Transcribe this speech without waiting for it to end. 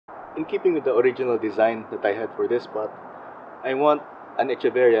in keeping with the original design that I had for this spot, I want an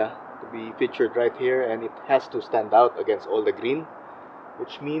echeveria to be featured right here, and it has to stand out against all the green,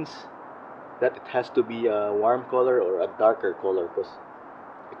 which means that it has to be a warm color or a darker color, because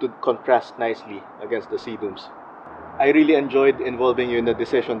it would contrast nicely against the sedums. I really enjoyed involving you in the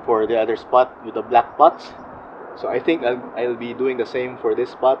decision for the other spot with the black pots, so I think I'll be doing the same for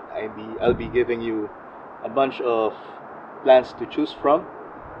this spot. I'll be giving you a bunch of plants to choose from,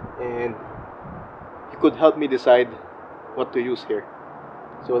 and you could help me decide what to use here.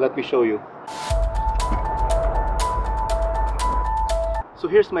 So let me show you. So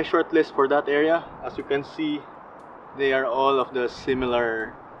here's my short list for that area. As you can see, they are all of the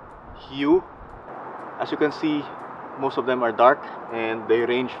similar hue. As you can see, most of them are dark, and they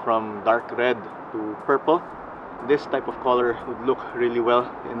range from dark red to purple. This type of color would look really well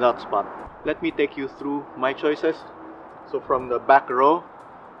in that spot. Let me take you through my choices. So from the back row,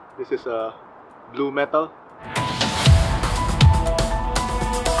 this is a blue metal.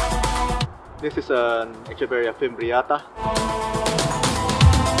 This is an Echeveria fimbriata.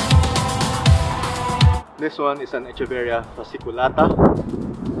 This one is an Echeveria fasciculata.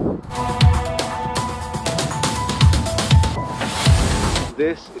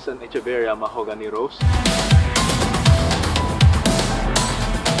 This is an Echeveria mahogany rose.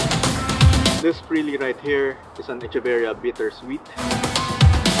 This frilly right here is an Echeveria bittersweet.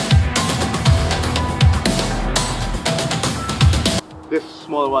 This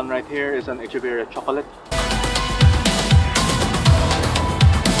small one right here is an Echeveria chocolate.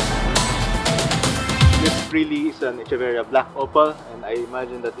 This frilly is an Echeveria black opal, and I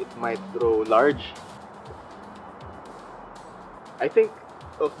imagine that it might grow large. I think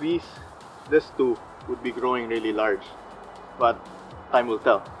of these, this two would be growing really large, but time will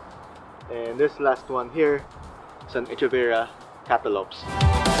tell. And this last one here is an Echeveria catalops.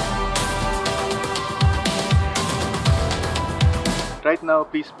 Right now,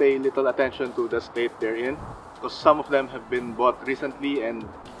 please pay little attention to the state they're in, because some of them have been bought recently, and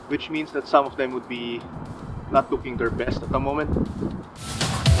which means that some of them would be not looking their best at the moment.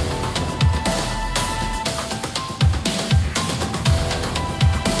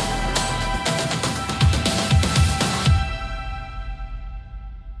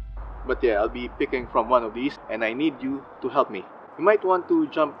 But yeah, I'll be picking from one of these, and I need you to help me. You might want to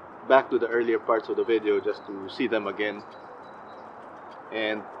jump back to the earlier parts of the video just to see them again.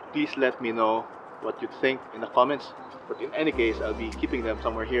 And please let me know what you think in the comments. But in any case, I'll be keeping them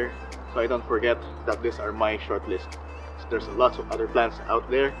somewhere here, so I don't forget that these are my short list. So there's lots of other plants out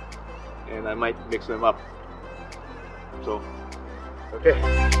there, and I might mix them up. So, okay.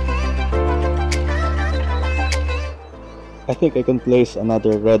 I think I can place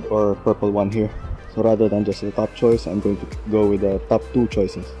another red or purple one here. So rather than just the top choice, I'm going to go with the top two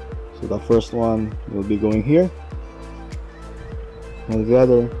choices. So the first one will be going here, and the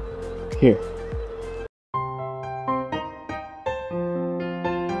other here.